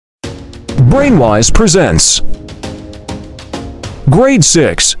brainYs presents Grade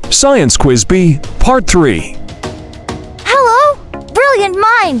 6 Science Quiz B, Part 3. Hello, brilliant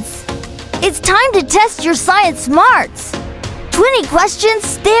minds! It's time to test your science smarts. 20 questions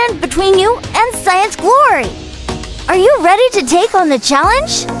stand between you and science glory. Are you ready to take on the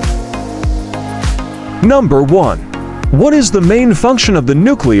challenge? Number 1. What is the main function of the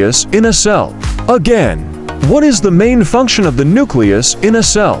nucleus in a cell? Again, what is the main function of the nucleus in a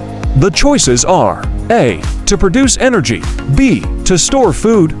cell? The choices are A. To produce energy, B. To store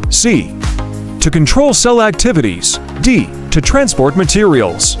food, C. To control cell activities, D. To transport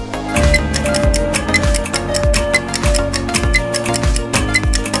materials.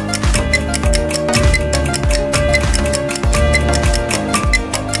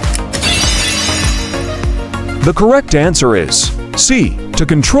 The correct answer is C. To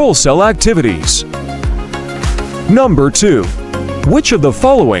control cell activities. Number 2. Which of the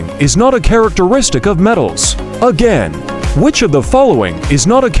following is not a characteristic of metals? Again, which of the following is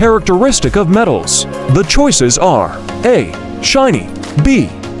not a characteristic of metals? The choices are A. Shiny, B.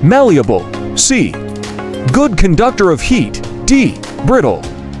 Malleable, C. Good conductor of heat, D. Brittle.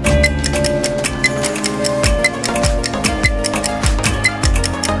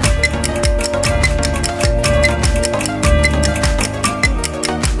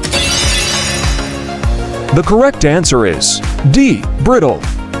 The correct answer is D. Brittle.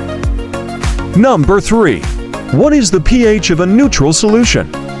 Number 3. What is the pH of a neutral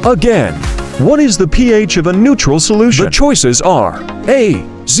solution? Again, what is the pH of a neutral solution? The choices are A.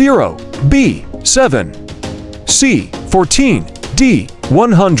 0, B. 7, C. 14, D.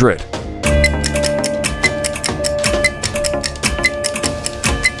 100.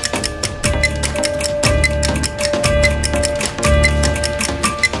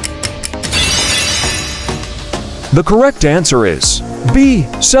 The correct answer is B.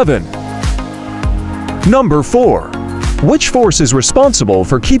 7. Number 4. Which force is responsible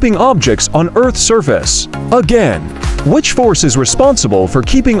for keeping objects on Earth's surface? Again, which force is responsible for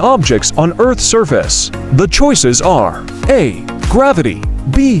keeping objects on Earth's surface? The choices are A. Gravity,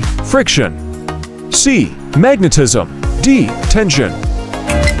 B. Friction, C. Magnetism, D. Tension.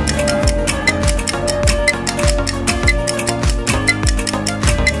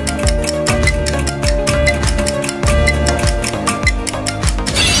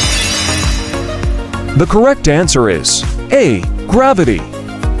 The correct answer is A. Gravity.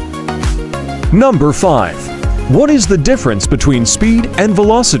 Number 5. What is the difference between speed and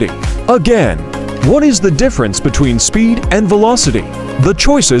velocity? Again, what is the difference between speed and velocity? The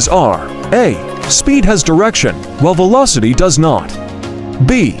choices are A. Speed has direction, while velocity does not.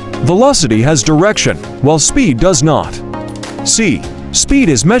 B. Velocity has direction, while speed does not. C. Speed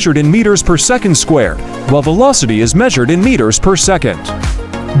is measured in meters per second squared, while velocity is measured in meters per second.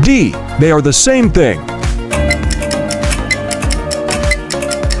 D. They are the same thing.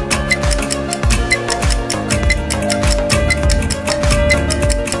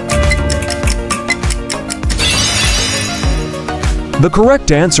 The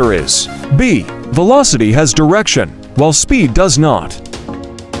correct answer is B. Velocity has direction, while speed does not.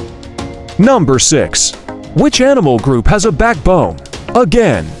 Number 6. Which animal group has a backbone?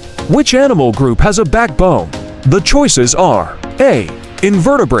 Again, which animal group has a backbone? The choices are A.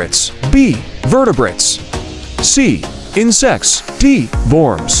 Invertebrates, B. Vertebrates, C. Insects, D.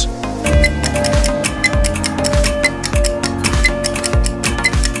 Worms.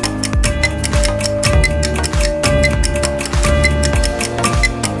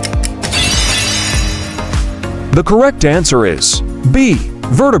 The correct answer is B.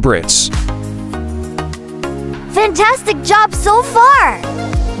 Vertebrates. Fantastic job so far!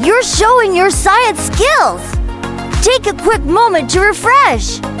 You're showing your science skills! Take a quick moment to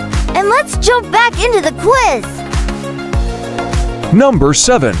refresh, and let's jump back into the quiz. Number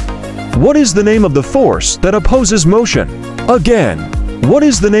 7. What is the name of the force that opposes motion? Again, what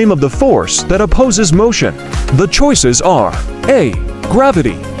is the name of the force that opposes motion? The choices are A.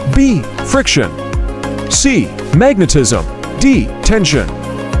 Gravity, B. Friction, C. Magnetism, D. Tension.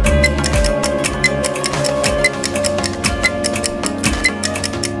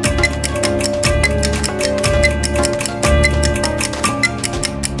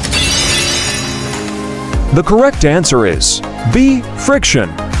 The correct answer is B. Friction.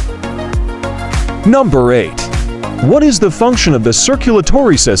 Number 8. What is the function of the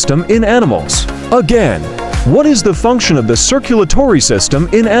circulatory system in animals? Again, what is the function of the circulatory system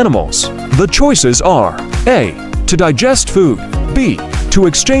in animals? The choices are A. To digest food, B. To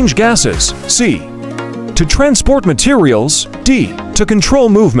exchange gases, C. To transport materials, D. To control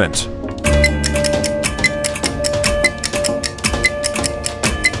movement.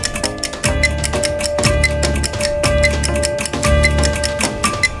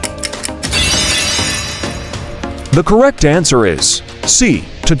 The correct answer is C.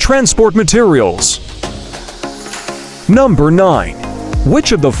 To transport materials. Number 9.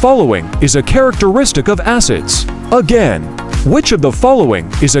 Which of the following is a characteristic of acids? Again, which of the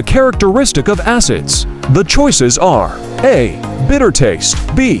following is a characteristic of acids? The choices are A. Bitter taste,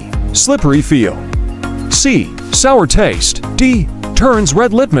 B. Slippery feel, C. Sour taste, D. Turns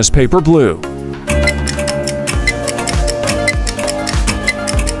red litmus paper blue.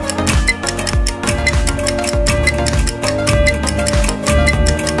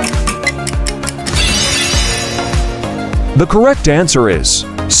 The correct answer is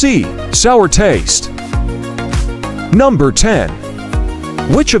C. Sour taste. Number 10.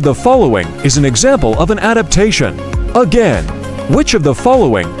 Which of the following is an example of an adaptation? Again, which of the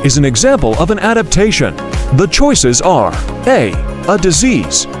following is an example of an adaptation? The choices are A. A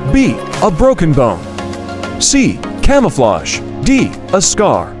disease, B. A broken bone, C. Camouflage, D. A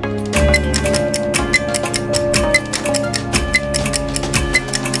scar.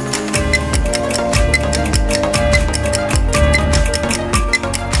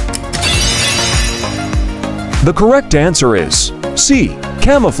 The correct answer is C.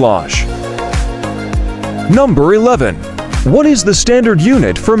 Camouflage. Number 11. What is the standard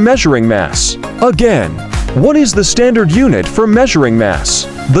unit for measuring mass? Again, what is the standard unit for measuring mass?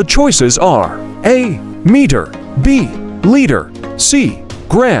 The choices are A. Meter, B. Liter, C.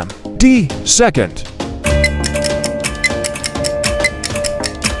 Gram, D. Second.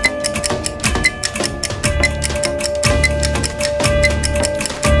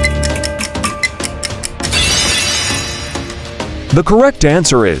 The correct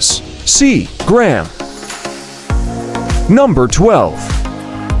answer is C. Gram. Number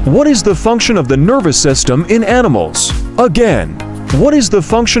 12. What is the function of the nervous system in animals? Again, what is the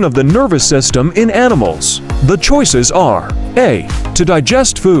function of the nervous system in animals? The choices are A. To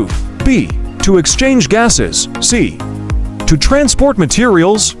digest food, B. To exchange gases, C. To transport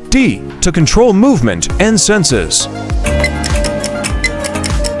materials, D. To control movement and senses.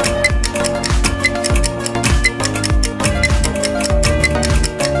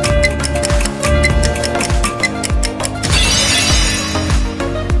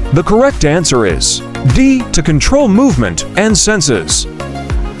 The correct answer is D. To control movement and senses.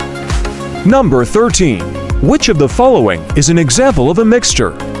 Number 13. Which of the following is an example of a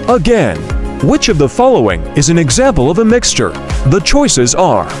mixture? Again, which of the following is an example of a mixture? The choices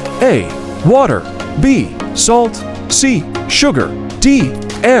are A. Water, B. Salt, C. Sugar, D.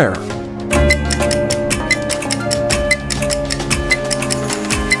 Air.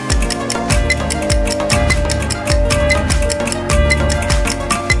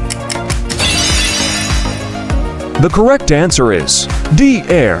 The correct answer is D.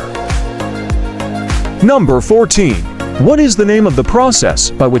 Air. Number 14. What is the name of the process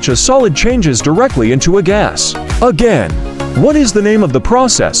by which a solid changes directly into a gas? Again, what is the name of the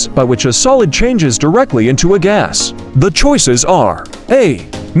process by which a solid changes directly into a gas? The choices are A.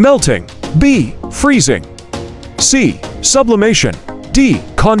 Melting, B. Freezing, C. Sublimation, D.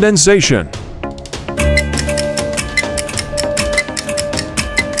 Condensation.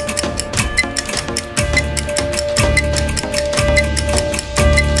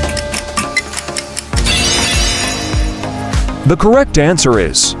 The correct answer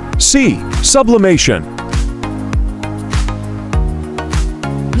is C. Sublimation.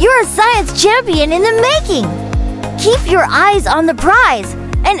 You're a science champion in the making! Keep your eyes on the prize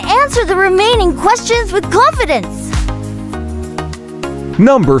and answer the remaining questions with confidence!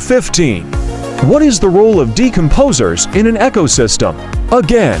 Number 15. What is the role of decomposers in an ecosystem?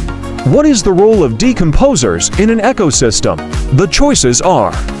 Again, what is the role of decomposers in an ecosystem? The choices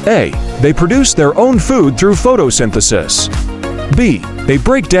are A. They produce their own food through photosynthesis, B. They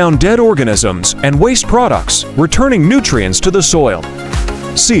break down dead organisms and waste products, returning nutrients to the soil,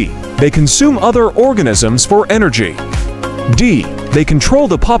 C. They consume other organisms for energy, D. They control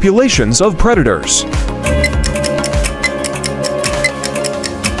the populations of predators.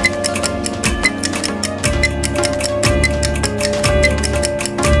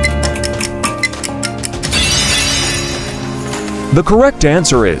 The correct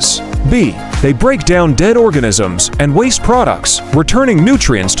answer is B. They break down dead organisms and waste products, returning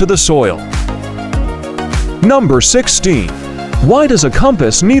nutrients to the soil. Number 16. Why does a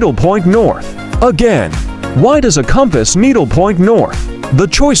compass needle point north? Again, why does a compass needle point north? The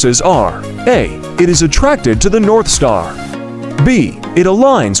choices are A. It is attracted to the North Star, B. It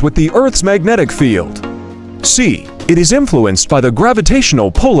aligns with the Earth's magnetic field, C. It is influenced by the gravitational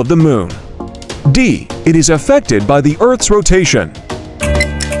pull of the Moon, D. It is affected by the Earth's rotation.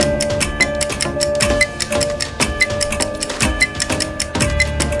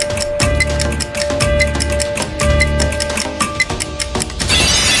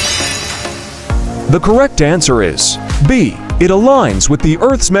 The correct answer is B. It aligns with the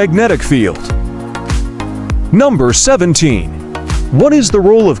Earth's magnetic field. Number 17. What is the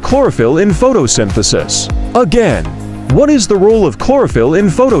role of chlorophyll in photosynthesis? Again, what is the role of chlorophyll in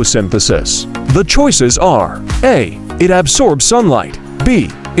photosynthesis? The choices are A. It absorbs sunlight. B.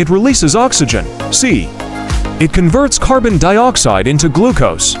 It releases oxygen. C. It converts carbon dioxide into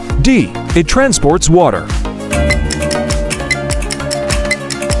glucose. D. It transports water.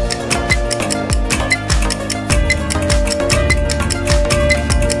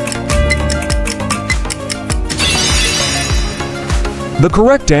 The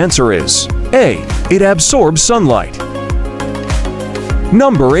correct answer is A. It absorbs sunlight.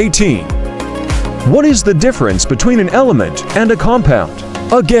 Number 18. What is the difference between an element and a compound?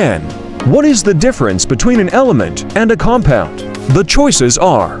 Again, what is the difference between an element and a compound? The choices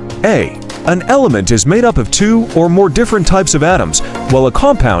are A. An element is made up of two or more different types of atoms, while a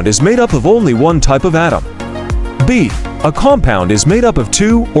compound is made up of only one type of atom. B. A compound is made up of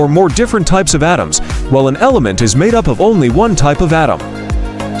two or more different types of atoms, while an element is made up of only one type of atom.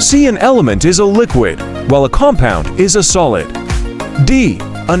 C. An element is a liquid, while a compound is a solid. D.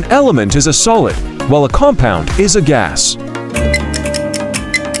 An element is a solid, while a compound is a gas.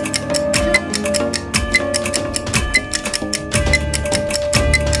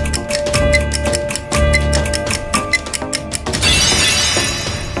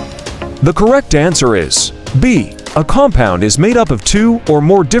 The correct answer is B. A compound is made up of two or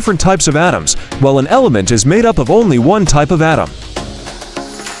more different types of atoms, while an element is made up of only one type of atom.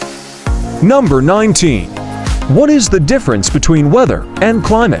 Number 19. What is the difference between weather and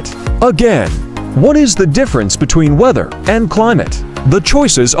climate? Again, what is the difference between weather and climate? The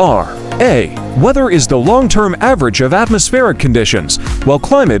choices are A. Weather is the long-term average of atmospheric conditions, while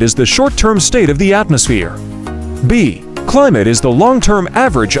climate is the short-term state of the atmosphere. B. Climate is the long-term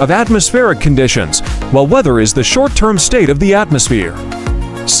average of atmospheric conditions, while weather is the short-term state of the atmosphere.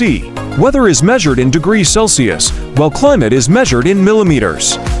 C. Weather is measured in degrees Celsius, while climate is measured in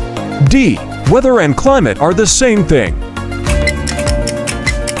millimeters. D. Weather and climate are the same thing.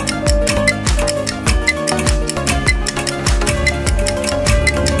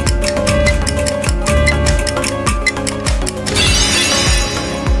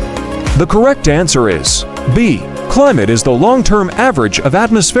 The correct answer is B. Climate is the long-term average of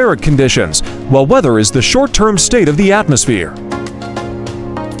atmospheric conditions, while weather is the short-term state of the atmosphere.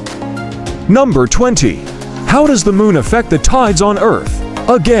 Number 20. How does the moon affect the tides on Earth?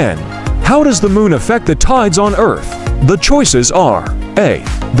 Again, how does the moon affect the tides on Earth? The choices are A.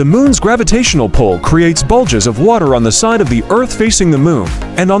 The moon's gravitational pull creates bulges of water on the side of the Earth facing the moon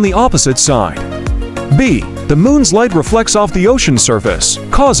and on the opposite side. B. The moon's light reflects off the ocean surface,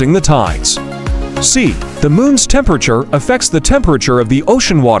 causing the tides. C. The moon's temperature affects the temperature of the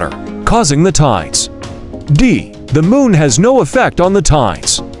ocean water, causing the tides. D. The moon has no effect on the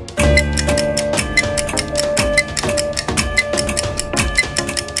tides.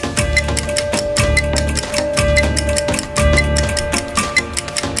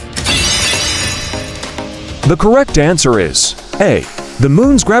 The correct answer is A. The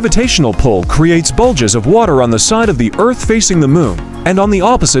moon's gravitational pull creates bulges of water on the side of the Earth facing the moon and on the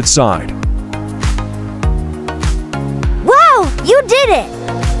opposite side. You did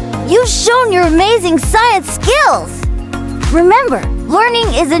it! You've shown your amazing science skills! Remember,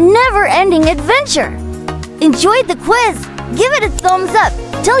 learning is a never-ending adventure. Enjoyed the quiz? Give it a thumbs up,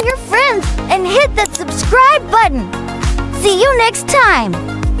 tell your friends, and hit that subscribe button. See you next time!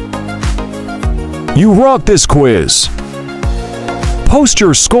 You rocked this quiz! Post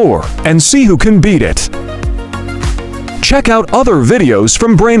your score and see who can beat it. Check out other videos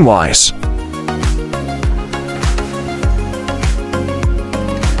from brainYs.